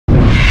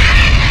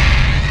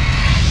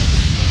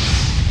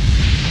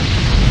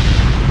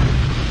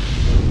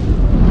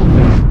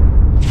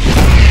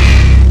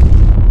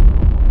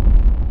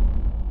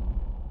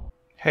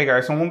Hey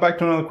guys, so welcome back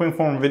to another quick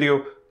form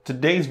video.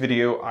 Today's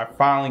video, I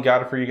finally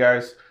got it for you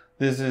guys.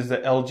 This is the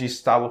LG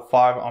Stylo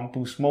 5 on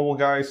Boost Mobile,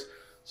 guys.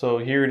 So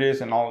here it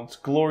is in all its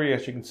glory.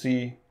 As you can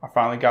see, I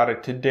finally got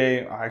it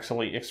today. I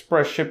actually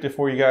express shipped it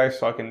for you guys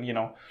so I can,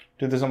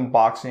 do this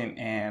unboxing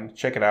and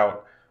check it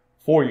out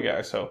for you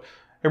guys. So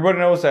everybody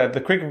knows that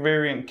the Cricket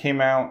variant came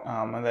out,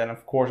 and then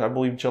of course I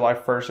believe July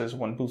 1st is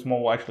when Boost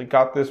Mobile actually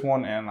got this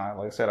one, and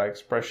like I said, I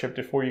express shipped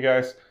it for you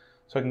guys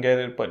so I can get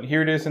it. But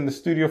here it is in the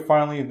studio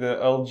finally, the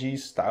LG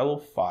Stylo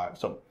 5.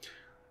 So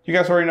you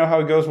guys already know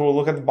how it goes. We'll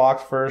look at the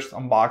box first,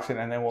 unbox it,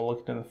 and then we'll look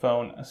into the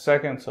phone a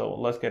second. So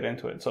let's get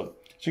into it. So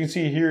as you can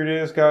see, here it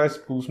is, guys,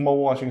 Boost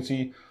Mobile. As you can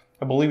see,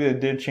 I believe they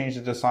did change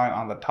the design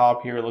on the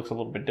top here. It looks a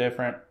little bit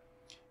different,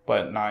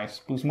 but nice.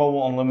 Boost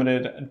Mobile,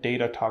 unlimited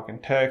data, talk,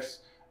 and text.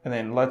 And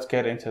then let's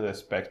get into the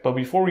specs. But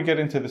before we get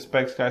into the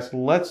specs, guys,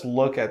 let's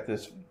look at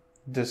this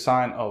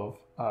design of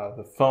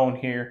the phone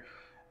here,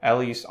 at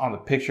least on the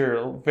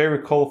picture. Very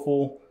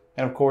colorful.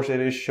 And of course, it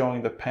is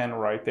showing the pen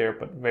right there,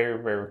 but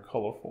very, very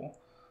colorful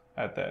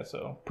at that.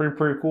 So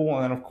pretty cool.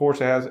 And then of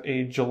course, it has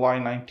a July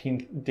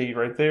 19th date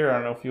right there. I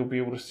don't know if you'll be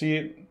able to see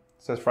it. It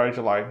says Friday,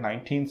 July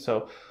 19th.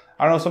 So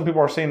I don't know, some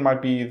people are saying it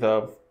might be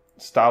the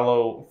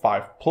Stylo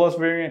 5 Plus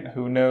variant.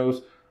 Who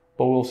knows?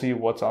 But we'll see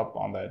what's up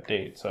on that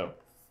date. So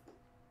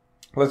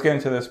let's get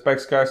into the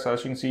specs, guys. So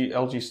as you can see,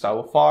 LG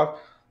Stylo 5.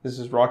 This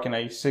is rocking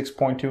a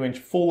 6.2-inch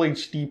Full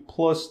HD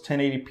plus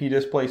 1080p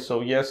display.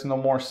 So yes, no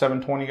more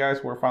 720,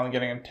 guys. We're finally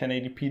getting a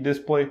 1080p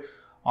display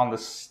on the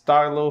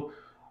Stylo.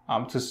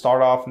 To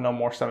start off, no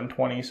more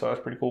 720, so that's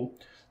pretty cool.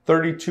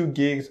 32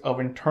 gigs of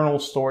internal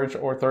storage,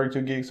 or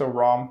 32 gigs of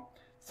ROM.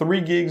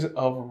 3 gigs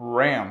of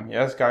RAM.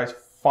 Yes, guys,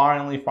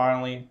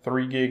 finally,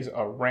 3 gigs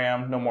of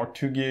RAM. No more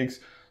 2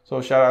 gigs.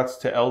 So shout outs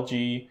to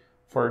LG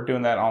for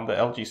doing that on the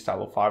LG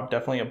Stylo 5.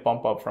 Definitely a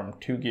bump up from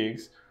 2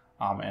 gigs.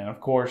 And of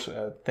course,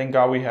 thank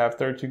God we have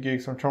 32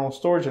 gigs of internal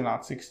storage and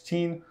not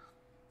 16.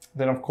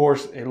 Then of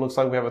course, it looks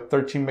like we have a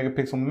 13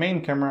 megapixel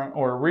main camera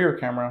or a rear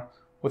camera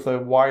with a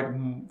wide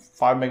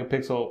 5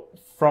 megapixel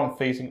front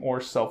facing or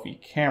selfie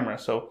camera.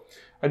 So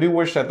I do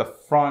wish that the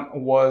front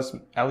was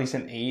at least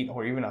an 8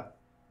 or even a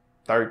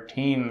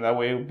 13. That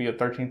way it would be a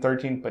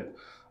 13. But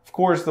of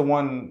course,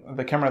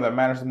 the camera that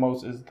matters the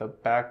most is the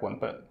back one.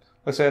 But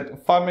like I said,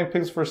 5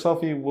 megapixels for a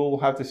selfie, we'll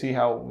have to see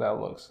how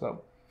that looks.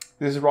 So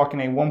this is rocking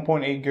a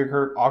 1.8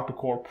 gigahertz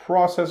octa-core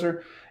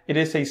processor. It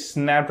is a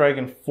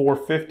Snapdragon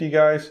 450,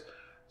 guys.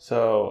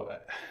 So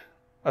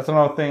that's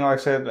another thing. Like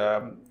I said,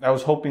 I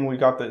was hoping we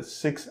got the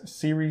 6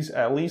 series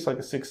at least, like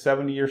a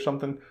 670 or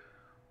something.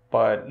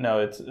 But no,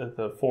 it's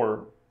the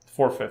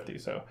 450.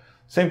 So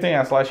same thing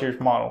as last year's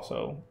model.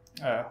 So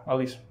at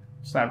least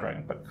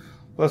Snapdragon. But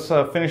let's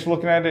finish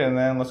looking at it, and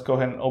then let's go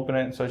ahead and open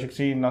it. So as you can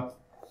see,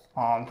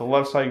 on the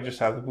left side, you just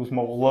have the Boost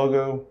Mobile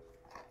logo.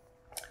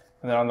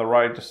 And then on the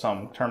right, just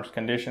some terms,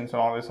 conditions,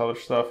 and all this other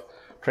stuff,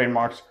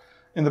 trademarks.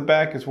 In the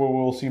back is where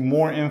we'll see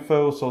more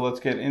info. So let's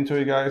get into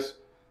it, guys.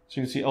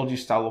 So you can see LG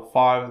Stylo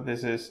 5.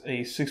 This is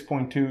a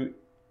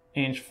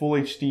 6.2-inch Full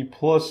HD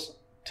plus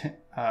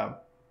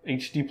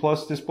HD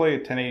plus display, a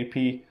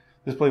 1080p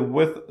display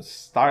with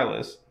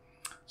stylus.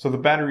 So the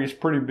battery is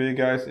pretty big,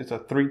 guys. It's a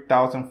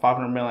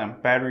 3,500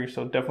 milliamp battery,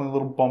 so definitely a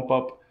little bump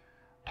up.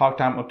 Talk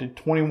time up to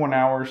 21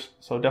 hours.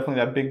 So definitely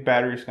that big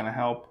battery is going to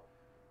help.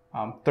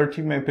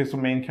 13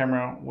 megapixel main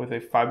camera with a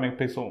 5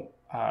 megapixel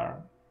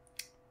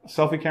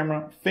selfie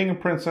camera.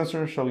 Fingerprint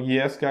sensor. So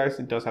yes, guys,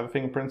 it does have a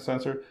fingerprint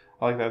sensor.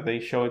 I like that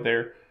they show it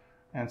there.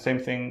 And same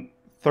thing,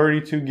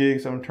 32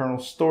 gigs of internal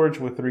storage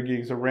with 3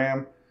 gigs of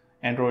RAM.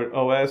 Android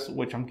OS,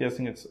 which I'm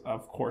guessing it's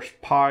of course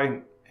Pie.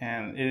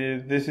 And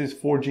this is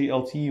 4G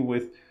LTE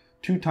with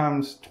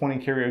 2x 20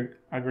 carrier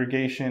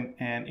aggregation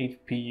and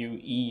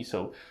HPUE.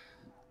 So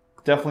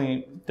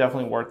definitely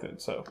worth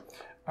it. So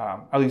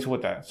at least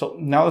with that. So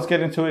now let's get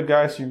into it,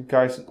 guys. You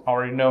guys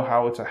already know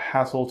how it's a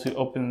hassle to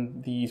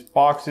open these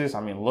boxes.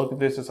 I mean, look at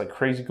this. It's like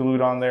crazy glued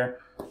on there.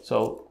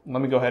 So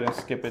let me go ahead and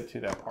skip it to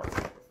that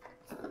part.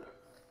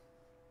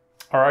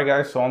 All right,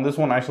 guys. So on this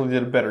one, I actually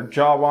did a better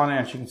job on it.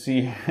 As you can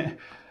see,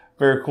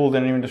 very cool.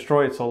 Didn't even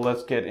destroy it. So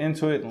let's get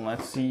into it and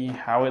let's see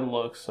how it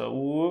looks.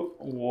 So,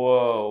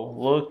 whoa,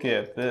 look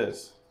at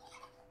this.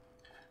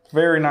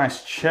 Very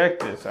nice. Check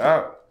this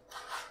out.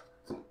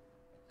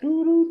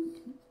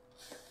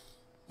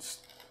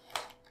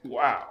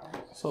 Wow.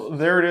 So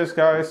there it is,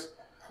 guys.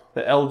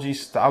 The LG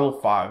Stylo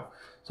 5.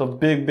 So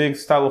big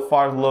Stylo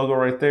 5 logo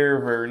right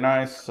there. Very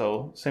nice.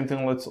 So same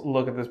thing. Let's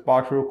look at this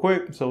box real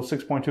quick. So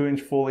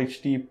 6.2-inch Full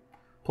HD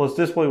plus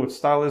display with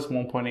stylus,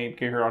 1.8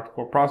 gigahertz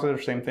octa-core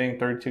processor. Same thing.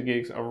 32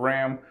 gigs of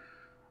RAM,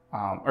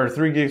 or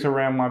 3 gigs of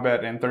RAM, my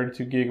bad, and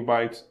 32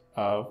 gigabytes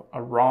of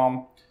a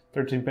ROM.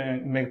 13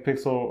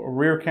 megapixel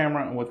rear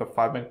camera with a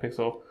 5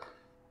 megapixel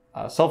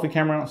selfie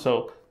camera.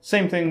 So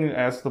same thing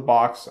as the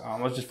box.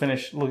 Let's just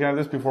finish looking at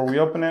this before we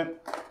open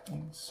it.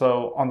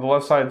 So on the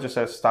left side, it just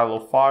says Stylo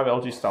 5,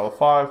 LG Stylo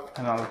 5.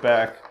 And on the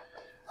back,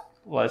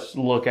 let's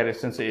look at it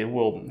since it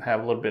will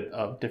have a little bit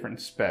of different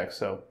specs.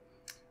 So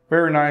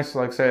very nice.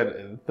 Like I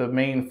said, the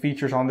main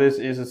features on this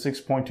is a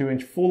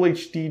 6.2-inch Full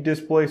HD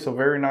display. So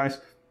very nice.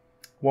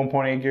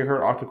 1.8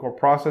 gigahertz octa-core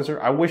processor.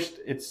 I wish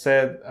it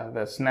said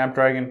that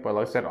Snapdragon, but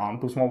like I said, on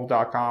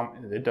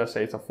boostmobile.com, it does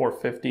say it's a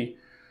 450.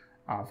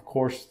 Of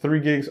course, 3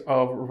 gigs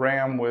of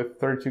RAM with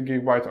 32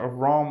 gigabytes of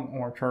ROM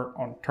or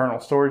internal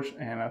storage,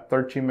 and a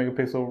 13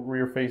 megapixel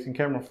rear facing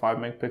camera, 5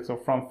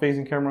 megapixel front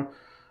facing camera.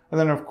 And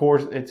then of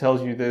course it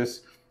tells you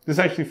this is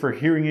actually for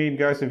hearing aid,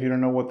 guys, if you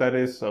don't know what that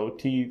is. So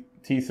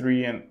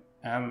T3 and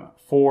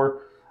M4.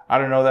 I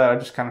don't know that, I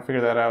just kind of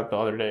figured that out the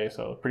other day,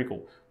 so pretty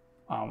cool.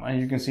 And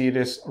you can see it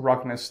is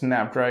rocking a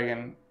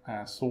Snapdragon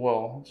as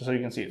well, just so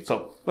you can see it.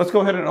 So let's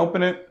go ahead and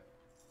open it.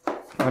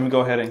 Let me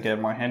go ahead and get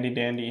my handy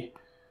dandy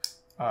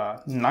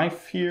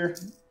knife here,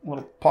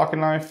 little pocket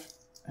knife,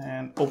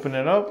 and open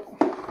it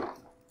up.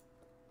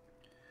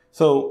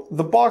 So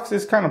the box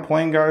is kind of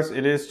plain, guys.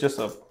 It is just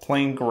a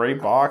plain gray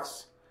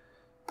box,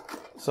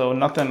 so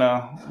nothing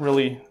to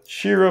really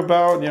cheer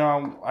about. You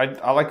know,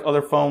 I like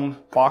other phone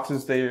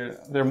boxes,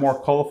 they're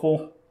more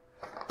colorful.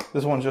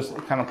 This one's just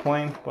kind of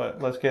plain,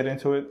 but let's get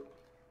into it.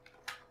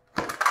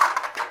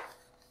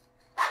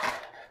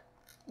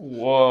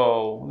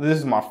 Whoa, this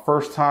is my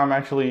first time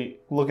actually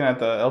looking at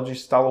the LG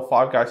Stylo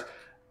 5, guys.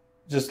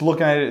 Just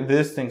looking at it,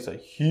 this thing's a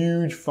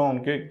huge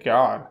phone, good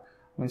God.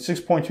 I mean,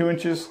 6.2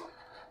 inches,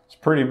 it's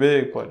pretty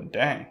big, but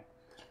dang.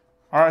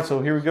 All right,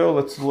 so here we go.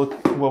 Let's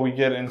look what we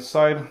get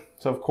inside.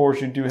 So of course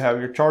you do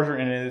have your charger,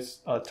 and it is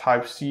a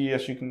Type-C,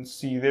 as you can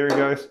see there,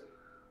 guys.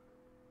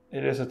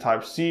 It is a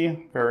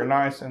Type-C, very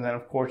nice. And then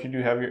of course you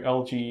do have your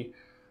LG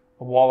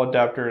wall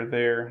adapter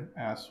there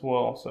as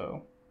well.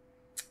 So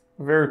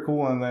very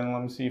cool. And then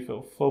let me see if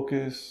it'll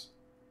focus.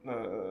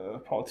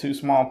 Probably too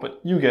small, but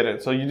you get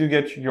it. So you do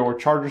get your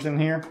chargers in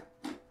here.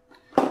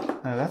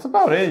 That's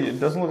about it. It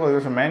doesn't look like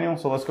there's a manual,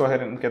 so let's go ahead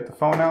and get the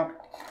phone out.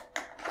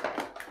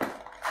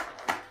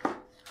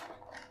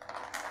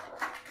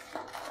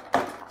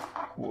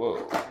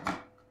 Whoa.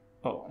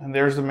 Oh, and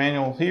there's the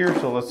manual here.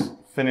 So let's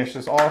finish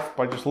this off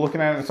by just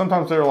looking at it.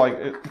 Sometimes they're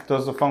like,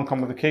 does the phone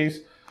come with a case?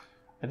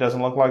 It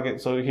doesn't look like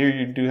it. So here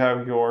you do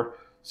have your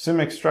SIM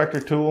extractor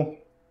tool.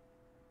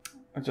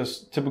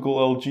 Just typical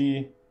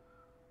LG.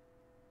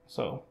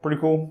 So pretty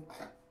cool.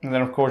 And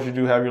then of course you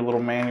do have your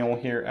little manual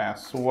here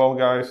as well,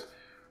 guys,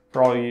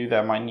 for all of you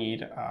that might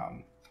need.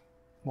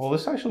 Well,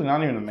 this is actually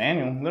not even a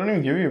manual. They don't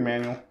even give you a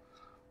manual.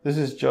 This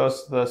is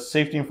just the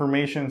safety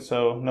information,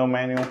 so no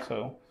manual.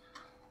 So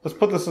let's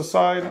put this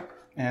aside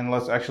and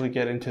let's actually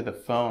get into the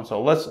phone.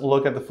 So let's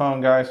look at the phone,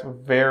 guys.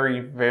 Very,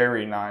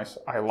 very nice.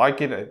 I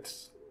like it.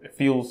 It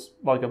feels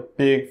like a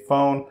big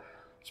phone,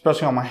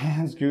 especially on my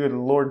hands. Good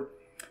Lord.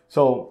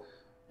 So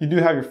you do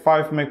have your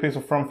 5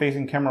 megapixel front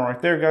facing camera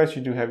right there, guys.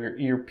 You do have your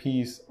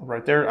earpiece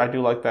right there. I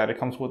do like that. It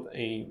comes with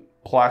a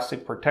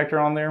plastic protector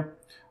on there.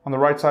 On the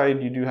right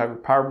side, you do have your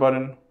power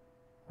button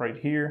right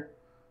here.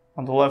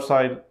 On the left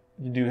side,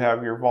 you do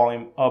have your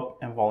volume up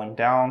and volume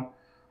down.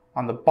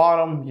 On the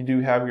bottom, you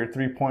do have your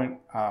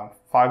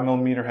 3.5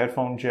 millimeter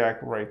headphone jack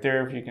right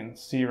there. If you can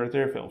see right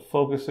there, if it'll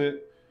focus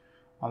it.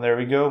 There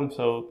we go.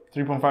 So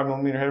 3.5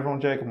 millimeter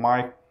headphone jack,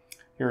 mic,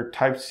 your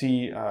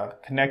Type-C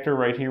connector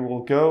right here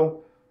will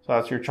go. So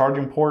that's your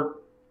charging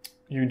port.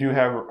 You do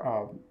have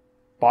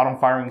bottom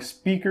firing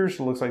speakers.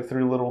 It looks like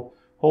 3 little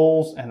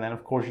holes. And then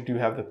of course you do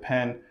have the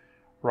pen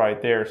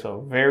right there.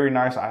 So very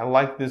nice. I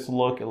like this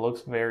look. It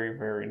looks very,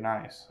 very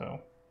nice.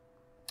 So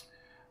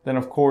then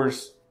of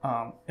course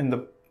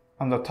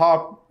on the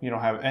top, you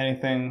don't have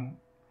anything,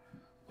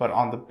 but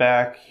on the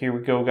back, here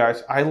we go,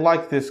 guys. I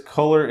like this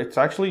color. It's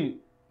actually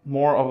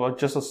more of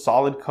just a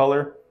solid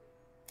color.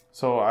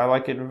 So I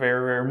like it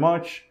very, very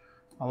much.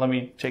 Let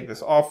me take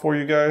this off for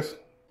you guys.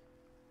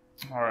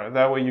 All right,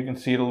 that way you can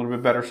see it a little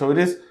bit better. So it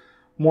is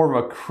more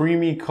of a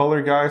creamy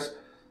color, guys.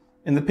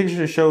 In the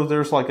picture it shows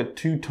there's like a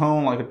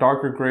two-tone, like a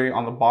darker gray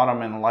on the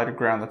bottom and a lighter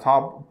gray on the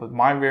top. But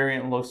my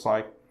variant looks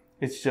like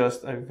it's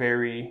just a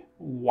very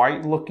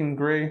white looking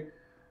gray,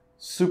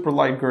 super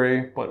light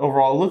gray, but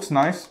overall it looks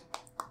nice.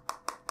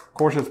 Of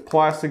course it's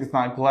plastic, it's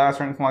not glass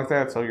or anything like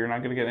that, so you're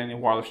not gonna get any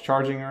wireless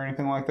charging or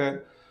anything like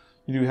that.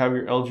 You do have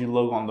your LG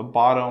logo on the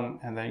bottom,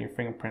 and then your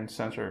fingerprint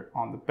sensor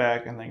on the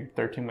back, and then your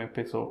 13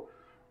 megapixel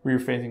rear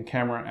facing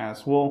camera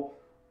as well.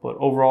 But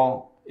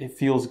overall it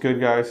feels good,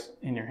 guys,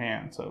 in your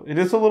hand. So it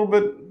is a little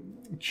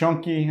bit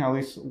chunky, at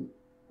least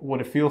what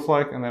it feels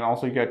like. And then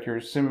also you got your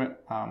SIM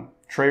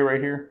tray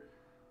right here,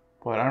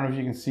 but I don't know if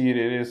you can see it.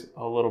 It is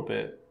a little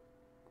bit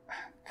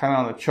kind of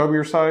on the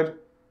chubbier side,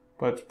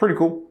 but it's pretty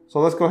cool. So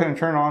let's go ahead and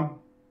turn it on.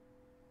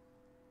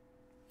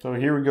 So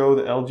here we go,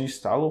 the LG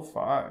Stylo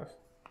 5.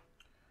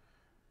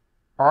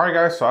 All right,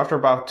 guys, so after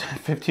about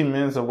 15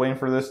 minutes of waiting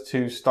for this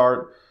to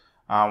start,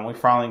 we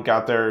finally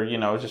got there. You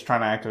know, just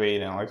trying to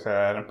activate, and like I said,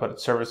 I hadn't put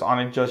service on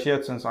it just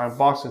yet since I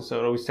unboxed it, so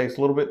it always takes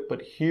a little bit,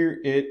 but here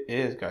it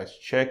is, guys.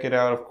 Check it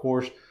out. Of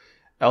course,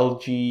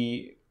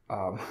 LG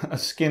a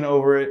skin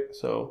over it,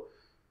 so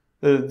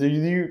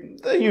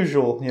the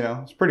usual, you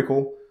know, it's pretty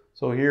cool.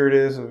 So here it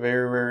is,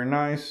 very, very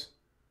nice,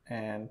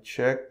 and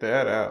check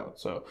that out.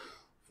 So if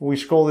we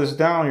scroll this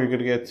down, you're going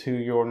to get to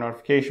your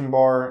notification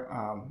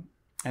bar,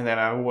 and then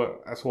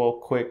as well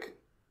quick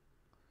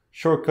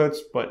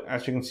shortcuts, but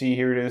as you can see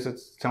here, it is.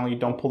 It's telling you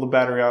don't pull the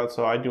battery out,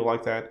 so I do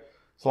like that.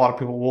 So a lot of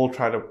people will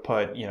try to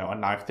put, you know, a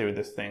knife through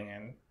this thing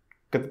and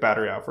get the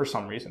battery out for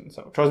some reason.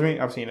 So trust me,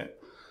 I've seen it.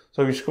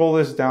 So if you scroll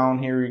this down,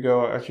 here you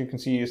go. As you can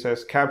see, it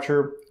says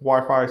capture,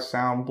 Wi-Fi,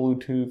 sound,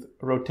 Bluetooth,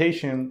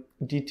 rotation,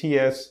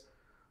 DTS,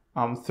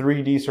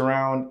 3D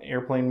surround,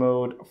 airplane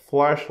mode,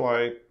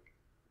 flashlight.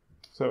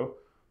 So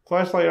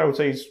flashlight, I would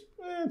say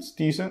it's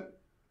decent.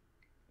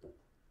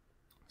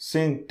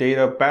 Sync,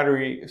 data,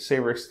 battery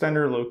saver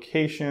extender,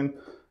 location.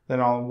 Then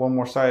on one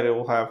more side, it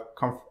will have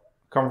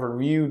comfort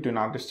view, do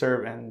not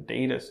disturb, and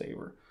data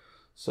saver.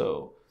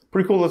 So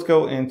pretty cool. Let's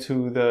go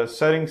into the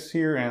settings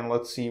here and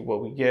let's see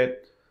what we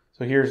get.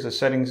 So here's the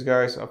settings,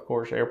 guys. Of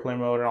course, airplane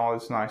mode and all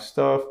this nice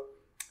stuff.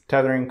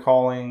 Tethering,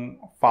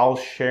 calling, file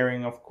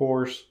sharing, of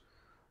course.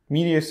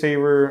 Media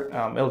saver,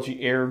 LG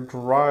Air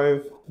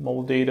Drive,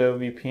 mobile data,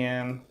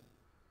 VPN.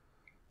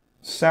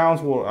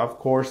 Sounds will, of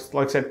course,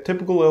 like I said,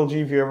 typical LG.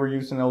 If you ever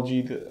used an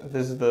LG,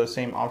 this is the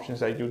same options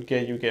that you would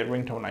get. You get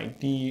ringtone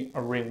ID,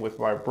 a ring with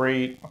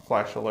vibrate, a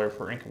flash alert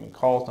for incoming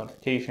calls,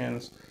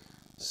 notifications,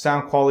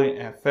 sound quality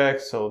and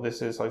effects. So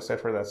this is, like I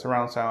said, for that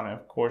surround sound, and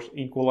of course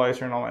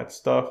equalizer and all that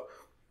stuff,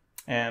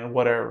 and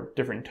whatever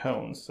different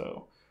tones.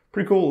 So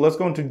pretty cool. Let's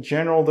go into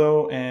general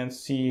though and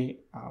see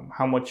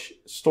how much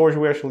storage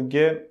we actually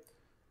get.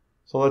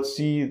 So let's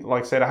see,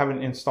 like I said, I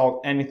haven't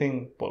installed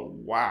anything, but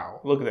wow,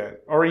 look at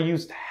that. Already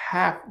used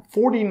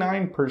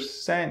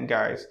 49%,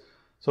 guys.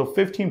 So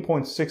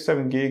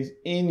 15.67 gigs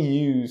in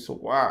use,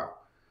 wow.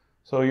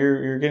 So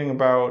you're getting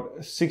about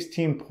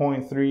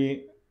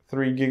 16.33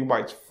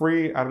 gigabytes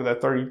free out of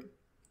that 30.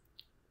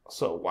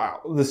 So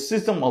wow, the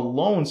system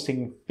alone is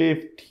taking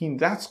 15,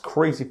 that's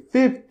crazy.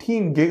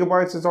 15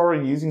 gigabytes it's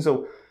already using,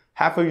 so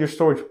half of your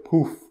storage,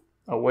 poof,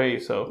 away.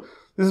 So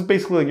this is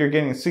basically like you're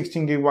getting a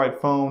 16 gigabyte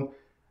phone,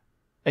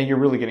 and you're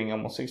really getting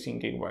almost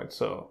 16 gigabytes.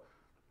 So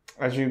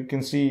as you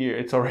can see,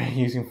 it's already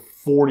using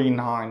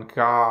 49.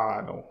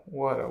 God,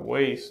 what a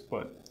waste.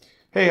 But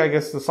hey, I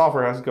guess the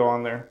software has to go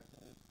on there.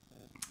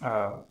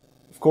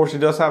 Of course, it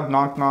does have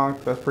knock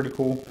knock. That's pretty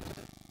cool.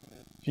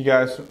 If you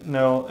guys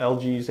know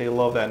LGs, they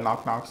love that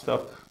knock knock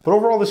stuff. But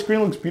overall, the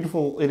screen looks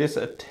beautiful. It is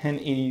a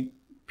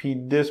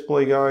 1080p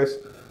display, guys.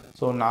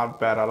 So not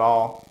bad at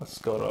all. Let's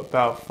go to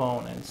About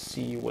Phone and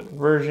see what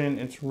version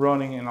it's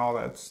running and all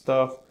that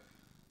stuff.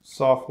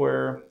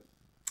 Software,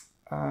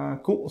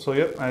 cool. So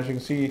yep, as you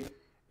can see,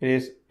 it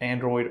is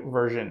Android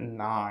version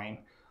 9.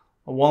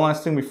 One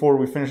last thing before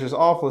we finish this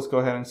off, let's go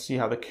ahead and see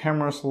how the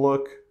cameras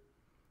look.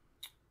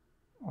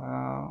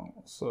 It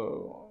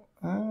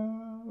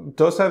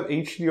does have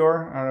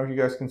HDR. I don't know if you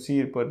guys can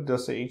see it, but it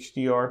does say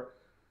HDR.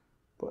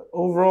 But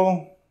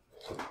overall,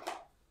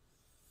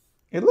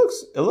 it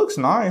looks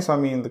nice. I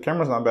mean, the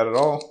camera's not bad at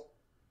all.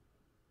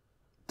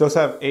 It does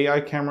have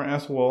AI camera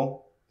as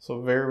well, so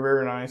very,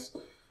 very nice.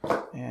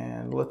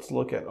 And let's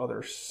look at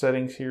other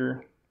settings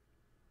here.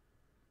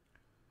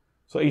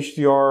 So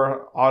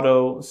HDR,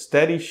 auto,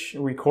 steady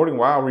recording.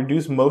 Wow,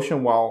 reduce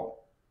motion while...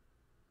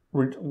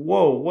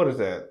 Whoa, what is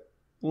that?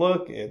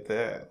 Look at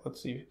that.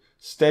 Let's see.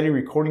 Steady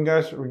recording,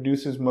 guys.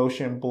 Reduces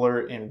motion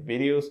blur in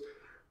videos.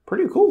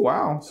 Pretty cool.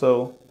 Wow.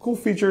 So cool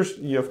features.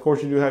 Of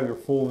course, you do have your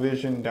full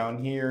vision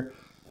down here.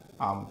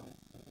 And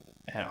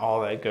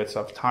all that good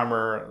stuff.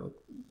 Timer,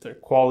 the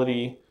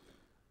quality,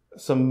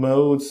 some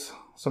modes.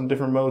 Some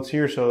different modes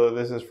here. So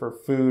this is for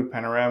food,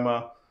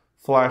 panorama,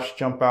 flash,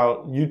 jump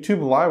out,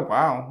 YouTube live.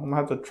 Wow, I'm gonna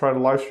have to try to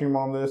live stream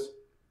on this.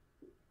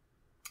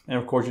 And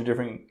of course your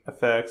different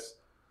effects.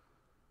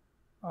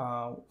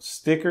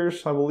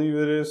 Stickers, I believe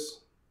it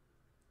is.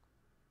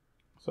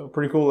 So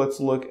pretty cool.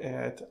 Let's look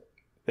at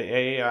the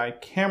AI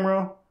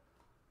camera.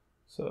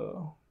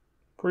 So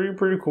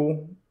pretty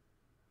cool.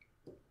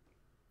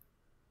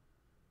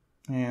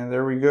 And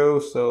there we go.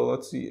 So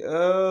let's see. It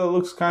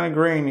looks kind of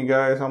grainy,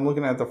 guys. I'm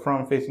looking at the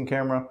front-facing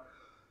camera.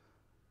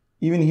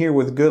 Even here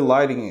with good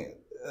lighting,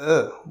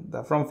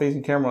 the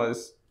front-facing camera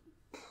is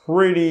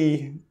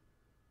pretty,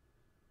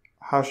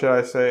 how should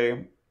I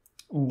say,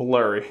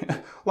 blurry.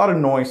 A lot of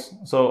noise.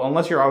 So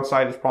unless you're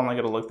outside, it's probably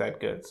not going to look that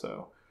good.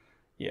 So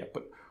yeah,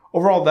 but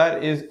overall,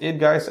 that is it,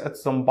 guys.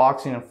 That's some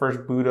unboxing and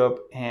first boot up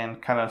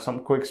and kind of some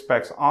quick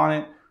specs on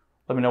it.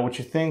 Let me know what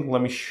you think.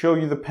 Let me show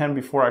you the pen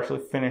before I actually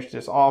finish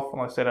this off.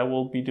 Like I said, I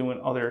will be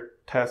doing other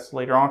tests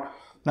later on.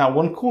 Now,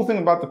 one cool thing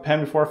about the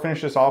pen before I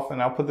finish this off,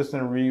 and I'll put this in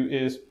a review,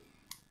 is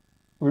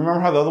remember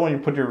how the other one you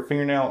put your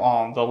fingernail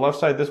on the left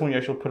side? This one you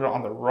actually put it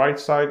on the right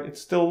side. It's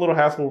still a little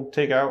hassle to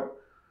take out,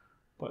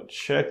 but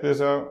check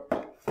this out.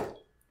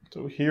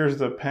 So here's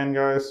the pen,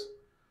 guys.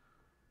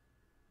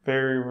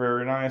 Very,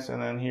 very nice. And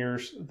then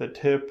here's the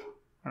tip.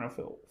 I don't know if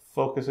it'll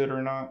focus it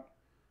or not.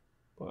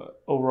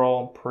 But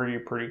overall, pretty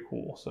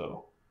cool.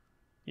 So,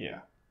 yeah.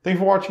 Thanks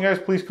for watching, guys.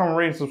 Please comment,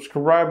 rate, and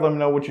subscribe. Let me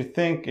know what you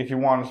think. If you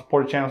want to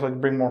support the channel so I can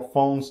bring more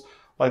phones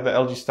like the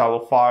LG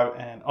Stylo 5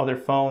 and other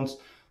phones,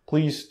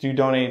 please do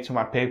donate to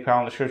my PayPal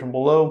in the description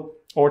below.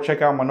 Or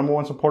check out my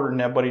 #1 supporter,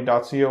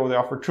 netbuddy.co. They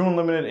offer true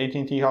unlimited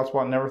AT&T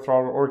Hotspot, never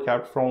throttle or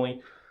capped for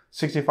only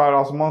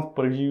 $65 a month,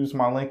 but if you use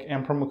my link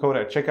and promo code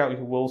at checkout,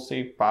 you will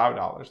save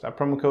 $5. That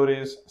promo code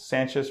is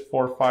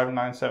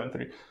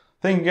Sanchez45973.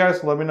 Thank you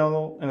guys. Let me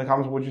know in the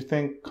comments what you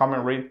think.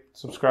 Comment, rate,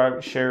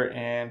 subscribe, share,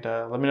 and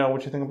let me know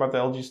what you think about the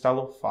LG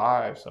Stylo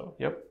 5. So,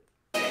 yep.